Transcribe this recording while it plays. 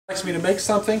Likes me to make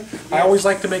something. I always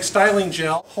like to make styling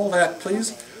gel. Hold that,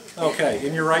 please. Okay,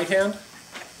 in your right hand.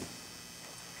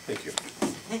 Thank you.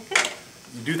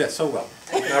 You do that so well.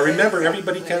 Now remember,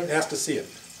 everybody has to see it.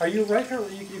 Are you right here?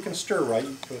 You can stir, right?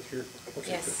 Okay,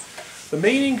 yes. Good. The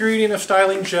main ingredient of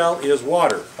styling gel is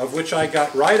water, of which I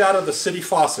got right out of the city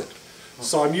faucet.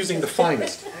 So I'm using the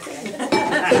finest. Okay. And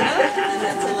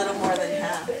that's a little more than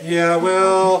half. Yeah,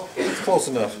 well, it's close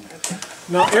enough.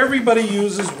 Now everybody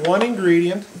uses one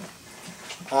ingredient.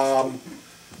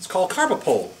 It's called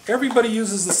carbopol. Everybody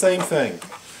uses the same thing.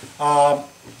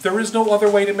 There is no other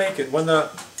way to make it. When the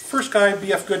first guy,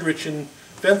 B.F. Goodrich,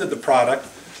 invented the product,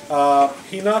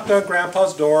 he knocked on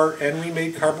Grandpa's door and we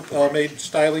made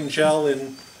styling gel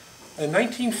in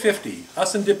 1950,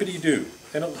 us and Dippity-Doo.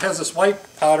 And it has this white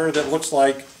powder that looks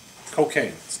like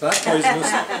cocaine. It's not poisonous,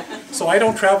 so I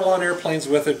don't travel on airplanes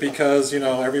with it because, you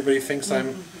know, everybody thinks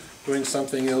I'm doing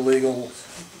something illegal.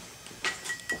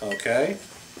 Okay.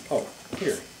 Oh,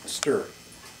 here, stir.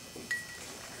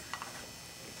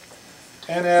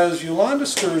 And as Yolanda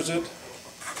stirs it,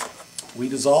 we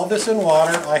dissolve this in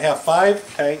water. I have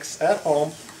 5 tanks at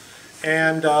home,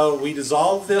 and we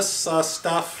dissolve this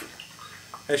stuff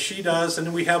as she does, and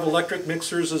then we have electric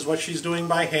mixers is what she's doing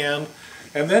by hand.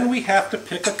 And then we have to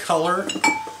pick a color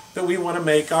that we want to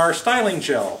make our styling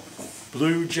gel.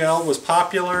 Blue gel was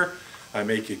popular. I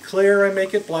make it clear, I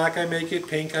make it black, I make it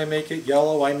pink, I make it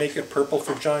yellow, I make it purple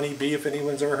for Johnny B, if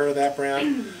anyone's ever heard of that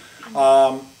brand.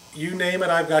 You name it,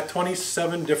 I've got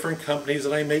 27 different companies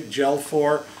that I make gel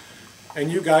for, and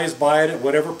you guys buy it at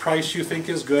whatever price you think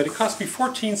is good. It costs me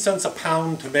 14 cents a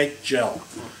pound to make gel.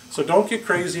 So don't get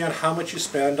crazy on how much you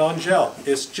spend on gel.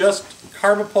 It's just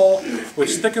carbopol,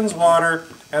 which thickens water,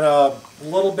 and a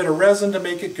little bit of resin to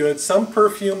make it good, some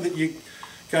perfume that you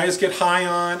guys get high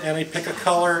on, and I pick a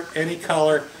color, any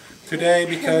color. Today,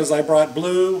 because I brought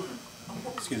blue,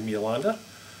 excuse me, Yolanda,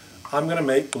 I'm going to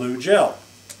make blue gel,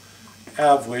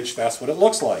 of which that's what it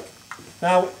looks like.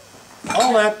 Now,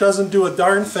 all that doesn't do a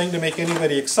darn thing to make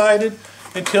anybody excited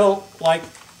until, like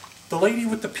the lady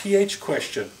with the pH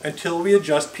question, until we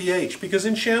adjust pH. Because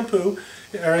in shampoo,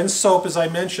 or in soap, as I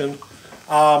mentioned,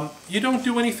 you don't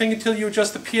do anything until you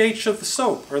adjust the pH of the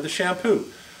soap or the shampoo.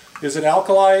 Is it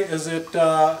alkali? Is it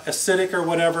acidic or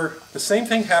whatever? The same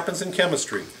thing happens in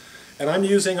chemistry. And I'm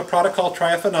using a product called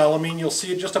triphenylamine. You'll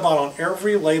see it just about on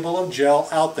every label of gel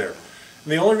out there.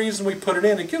 And the only reason we put it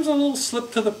in, it gives a little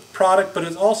slip to the product, but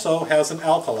it also has an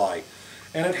alkali.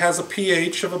 And it has a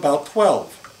pH of about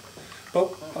 12.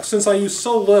 But since I use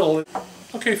so little,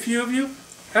 okay, a few of you,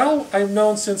 Al I've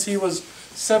known since he was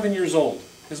 7 years old.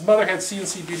 His mother had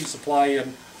CNC Beauty Supply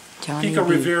in Pico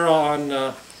Rivera on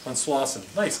Slauson.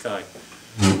 Nice guy.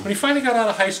 When he finally got out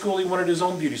of high school, he wanted his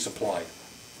own beauty supply.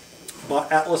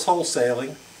 Bought Atlas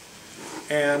Wholesaling,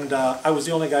 and I was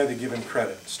the only guy to give him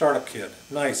credit. Startup kid.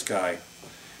 Nice guy.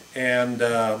 And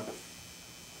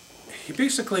he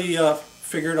basically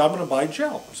figured, I'm going to buy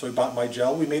gel. So he bought my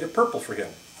gel. We made it purple for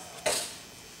him.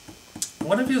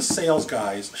 One of his sales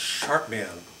guys, sharp man,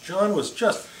 John, was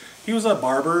just, he was a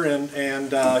barber, and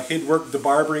he'd worked the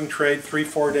barbering trade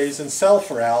 3-4 days and sell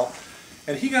for Al.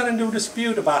 And he got into a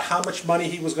dispute about how much money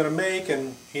he was going to make,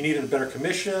 and he needed a better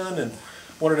commission and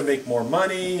wanted to make more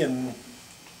money. And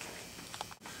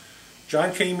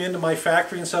John came into my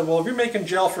factory and said, well, if you're making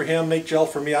gel for him, make gel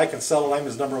for me. I can sell it. I'm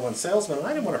his #1 salesman. And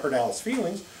I didn't want to hurt Al's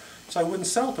feelings, so I wouldn't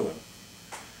sell to him.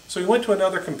 So he went to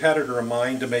another competitor of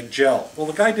mine to make gel. Well,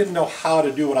 the guy didn't know how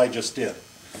to do what I just did.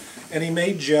 And he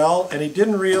made gel, and he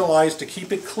didn't realize to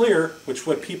keep it clear, which is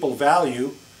what people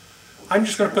value, I'm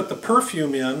just going to put the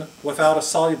perfume in without a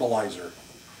solubilizer.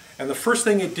 And the first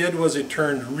thing it did was it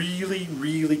turned really,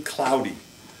 really cloudy.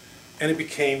 And it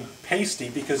became pasty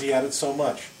because he added so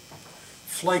much.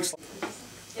 Flakes.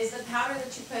 Is the powder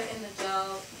that you put in the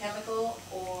gel chemical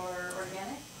or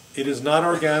organic? It is not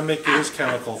organic, it is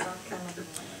chemical.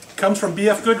 It comes from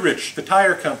B.F. Goodrich, the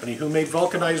tire company, who made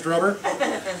vulcanized rubber.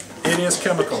 It is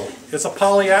chemical. It's a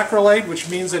polyacrylate, which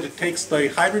means that it takes the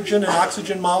hydrogen and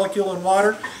oxygen molecule in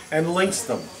water and links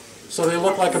them. So they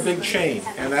look like a big chain,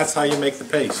 and that's how you make the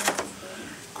paste.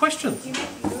 Question? Do you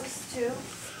make mousse too?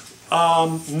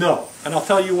 No, and I'll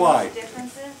tell you why.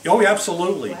 Differences? Oh,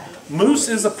 absolutely. Mousse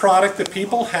is a product that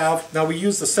people have. Now we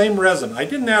use the same resin. I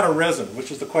didn't add a resin,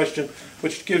 which is the question,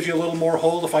 which gives you a little more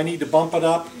hold. If I need to bump it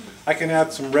up, I can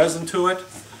add some resin to it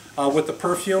with the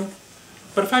perfume.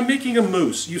 But if I'm making a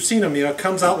mousse, you've seen them, you know, it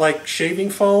comes out like shaving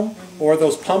foam or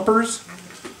those pumpers.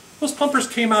 Those pumpers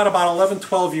came out about 11,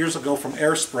 12 years ago from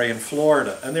Airspray in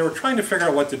Florida, and they were trying to figure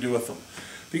out what to do with them.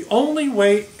 The only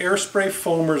way Airspray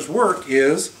foamers work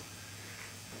is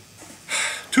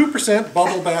 2%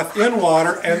 bubble bath in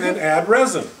water and then add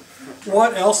resin.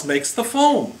 what else makes the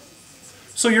foam?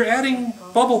 So you're adding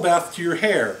bubble bath to your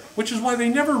hair, which is why they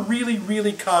never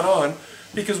really caught on,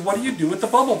 because what do you do with the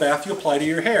bubble bath you apply to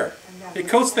your hair? It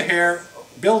coats the hair,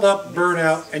 build up, burn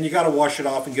out, and you got to wash it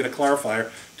off and get a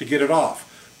clarifier to get it off.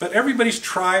 But everybody's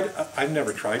tried. I've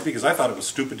never tried because I thought it was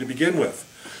stupid to begin with.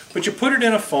 But you put it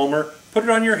in a foamer, put it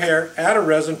on your hair, add a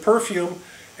resin, perfume,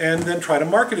 and then try to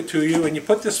market it to you, and you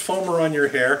put this foamer on your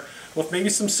hair with maybe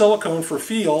some silicone for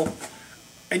feel,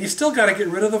 and you still got to get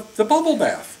rid of the bubble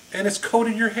bath, and it's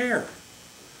coated your hair.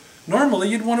 Normally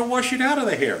you'd want to wash it out of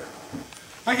the hair.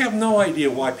 I have no idea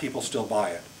why people still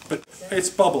buy it, but it's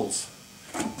bubbles.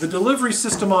 The delivery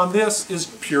system on this is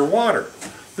pure water.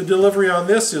 The delivery on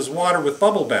this is water with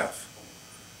bubble bath.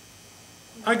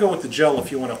 I go with the gel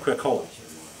if you want a quick hold.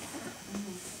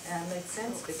 That makes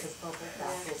sense because bubble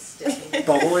bath will stick.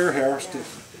 Bubble your hair.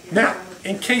 Now,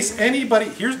 in case anybody,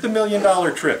 here's the $1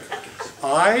 million trick.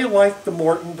 I like the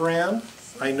Morton brand.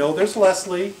 I know there's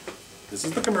Leslie. This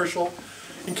is the commercial.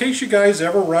 In case you guys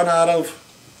ever run out of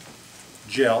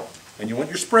gel and you want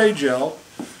your spray gel,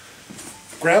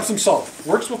 grab some salt.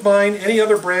 Works with mine, any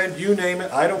other brand, you name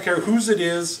it. I don't care whose it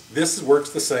is. This works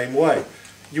the same way.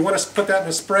 You want to put that in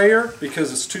a sprayer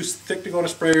because it's too thick to go in a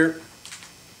sprayer.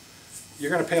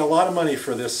 You're going to pay a lot of money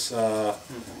for this.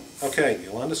 Okay,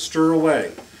 you'll want to stir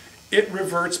away. It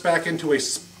reverts back into a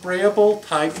sprayable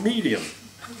type medium.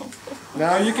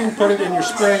 Now you can put it in your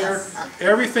sprayer.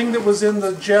 Everything that was in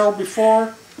the gel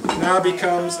before now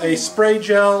becomes a spray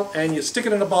gel, and you stick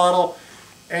it in a bottle.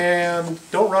 And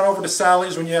don't run over to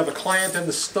Sally's when you have a client in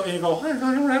the store and you go, I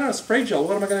ran out of spray gel,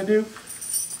 what am I going to do?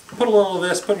 Put a little of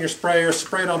this, put in your sprayer,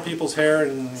 spray it on people's hair,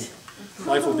 and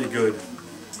life will be good.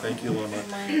 Thank you, Loma.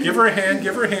 Give her a hand,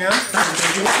 give her a hand.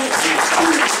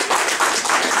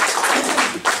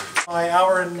 My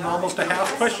hour and almost a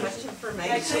half question.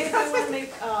 Actually, if I want to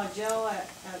make gel at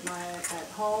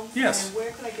home, Yes. and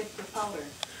where can I get the powder?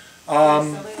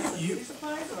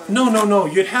 No.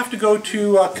 You'd have to go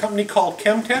to a company called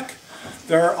Chemtech.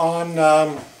 They're on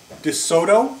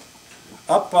DeSoto,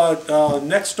 up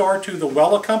next door to the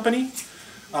Wella company.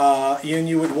 And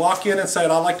you would walk in and say,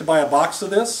 I'd like to buy a box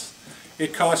of this.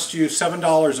 It costs you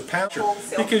 $7 a pound.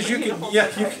 Because you can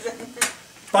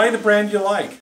buy the brand you like.